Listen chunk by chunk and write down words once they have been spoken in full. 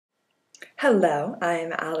Hello,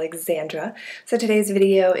 I'm Alexandra. So today's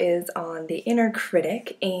video is on the inner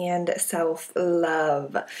critic and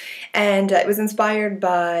self-love. And it was inspired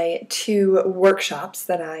by two workshops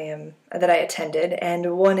that I attended,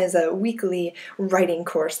 and one is a weekly writing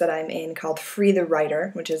course that I'm in called Free the Writer,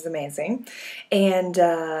 which is amazing. And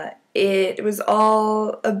it was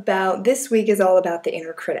all about, this week is all about the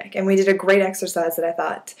inner critic. And we did a great exercise that I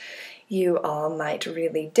thought you all might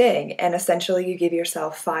really dig. And essentially you give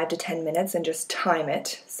yourself 5 to 10 minutes and just time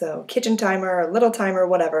it. So kitchen timer, little timer,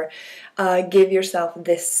 whatever. Give yourself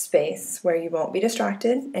this space where you won't be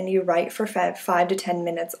distracted, and you write for 5 to 10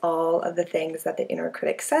 minutes all of the things that the inner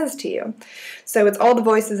critic says to you. So it's all the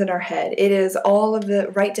voices in our head. It is all of the,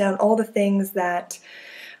 write down all the things that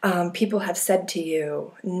people have said to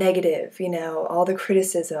you, negative, all the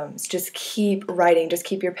criticisms. Just keep writing, just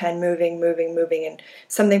keep your pen moving, and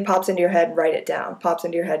something pops into your head, write it down. Pops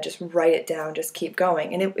into your head, just write it down, just keep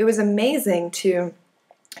going. And it was amazing to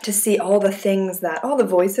see all the things that, all the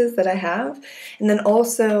voices that I have, and then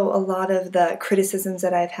also a lot of the criticisms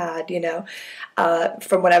that I've had,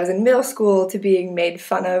 from when I was in middle school to being made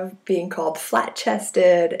fun of, being called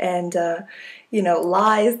flat-chested, and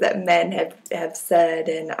lies that men have said,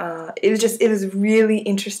 and it was really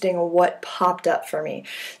interesting what popped up for me.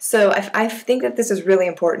 So I think that this is really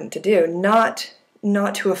important to do,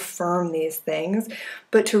 not to affirm these things,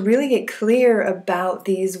 but to really get clear about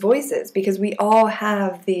these voices, because we all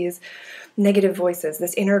have these negative voices,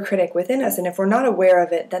 this inner critic within us, and if we're not aware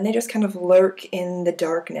of it, then they just kind of lurk in the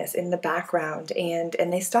darkness, in the background, and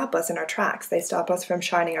they stop us in our tracks. They stop us from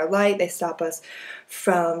shining our light. They stop us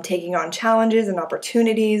from taking on challenges and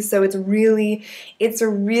opportunities. So it's a really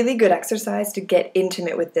good exercise to get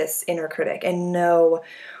intimate with this inner critic and know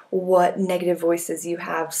what negative voices you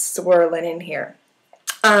have swirling in here.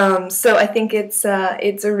 So I think it's a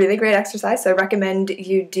really great exercise, so I recommend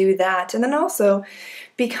you do that. And then also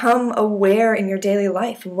become aware in your daily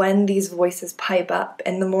life when these voices pipe up,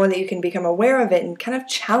 and the more that you can become aware of it and kind of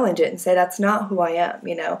challenge it and say, that's not who I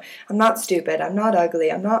am, I'm not stupid, I'm not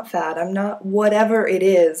ugly, I'm not fat, I'm not whatever it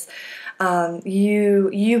is.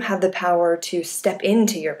 You have the power to step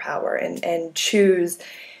into your power and choose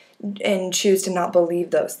to not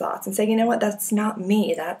believe those thoughts and say, you know what, that's not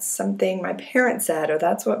me, that's something my parents said, or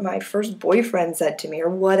that's what my first boyfriend said to me, or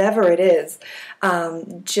whatever it is.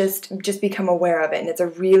 Just become aware of it, and it's a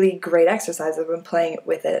really great exercise. I've been playing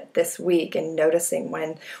with it this week and noticing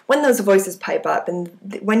when those voices pipe up, and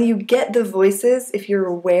when you get the voices, if you're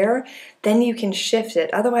aware, then you can shift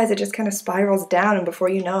it. Otherwise it just kind of spirals down, and before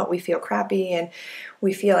you know it, we feel crappy, and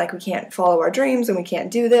we feel like we can't follow our dreams, and we can't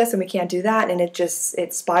do this, and we can't do that, and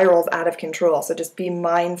it spirals out of control. So just be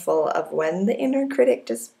mindful of when the inner critic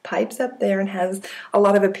just pipes up there and has a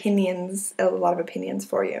lot of opinions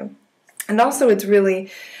for you. And also it's really,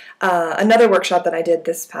 another workshop that I did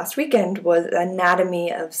this past weekend was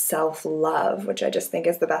Anatomy of Self-Love, which I just think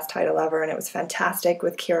is the best title ever, and it was fantastic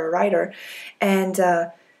with Kira Ryder. And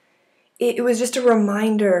it was just a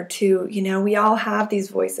reminder to, we all have these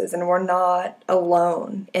voices, and we're not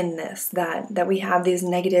alone in this, that we have these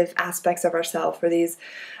negative aspects of ourselves, or these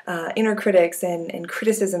inner critics and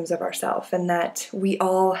criticisms of ourselves, and that we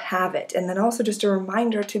all have it. And then also just a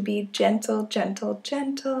reminder to be gentle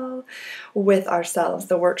with ourselves.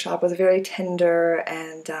 The workshop was very tender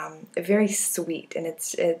and very sweet, and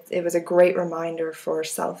it was a great reminder for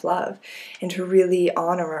self-love and to really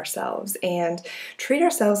honor ourselves and treat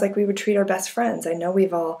ourselves like we would treat our best friends. I know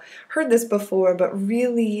we've all heard this before, but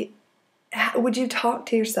really, would you talk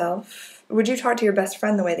to yourself? Would you talk to your best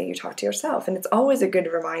friend the way that you talk to yourself? And it's always a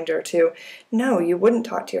good reminder to, no, you wouldn't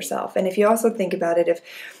talk to yourself. And if you also think about it, if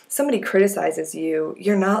somebody criticizes you,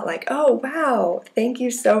 you're not like, oh, wow, thank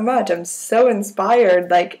you so much, I'm so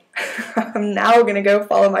inspired, like, I'm now going to go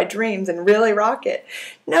follow my dreams and really rock it.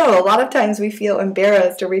 No, a lot of times we feel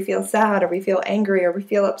embarrassed, or we feel sad, or we feel angry, or we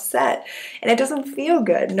feel upset, and it doesn't feel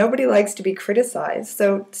good. Nobody likes to be criticized,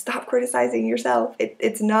 so stop criticizing yourself.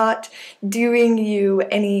 It's not doing you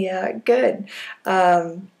any good.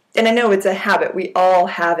 And I know it's a habit. We all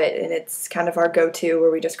have it, and it's kind of our go-to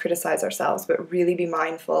where we just criticize ourselves, but really be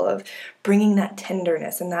mindful of bringing that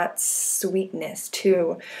tenderness and that sweetness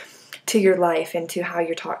to your life and to how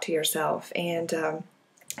you talk to yourself. And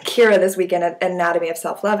Kira this weekend at Anatomy of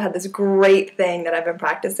Self-Love had this great thing that I've been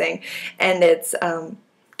practicing, and it's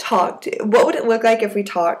what would it look like if we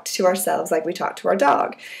talked to ourselves like we talk to our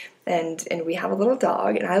dog? And we have a little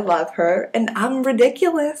dog, and I love her, and I'm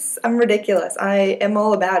ridiculous. I am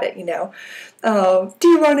all about it, Oh, do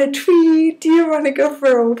you want a treat? Do you want to go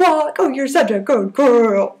for a walk? Oh, you're such a good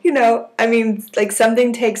girl. Like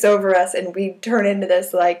something takes over us, and we turn into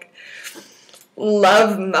this, like,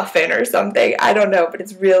 love muffin or something. I don't know, but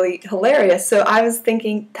it's really hilarious. So I was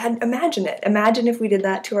thinking, imagine it. Imagine if we did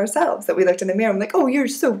that to ourselves, that we looked in the mirror and I'm like, oh, you're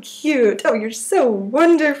so cute. Oh, you're so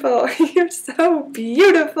wonderful. You're so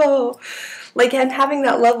beautiful. Like, and having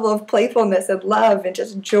that level of playfulness and love and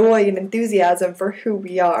just joy and enthusiasm for who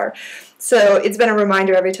we are. So it's been a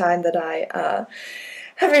reminder every time that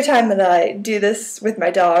I do this with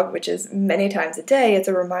my dog, which is many times a day, it's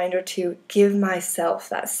a reminder to give myself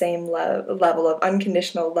that same level of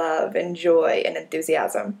unconditional love and joy and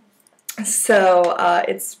enthusiasm. So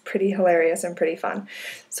it's pretty hilarious and pretty fun.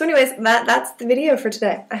 So anyways, that's the video for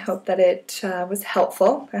today. I hope that it was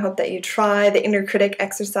helpful. I hope that you try the inner critic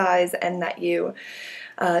exercise and that you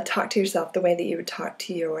talk to yourself the way that you would talk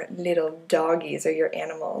to your little doggies or your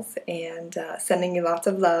animals. And sending you lots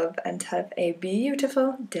of love and have a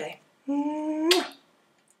beautiful day. Mwah.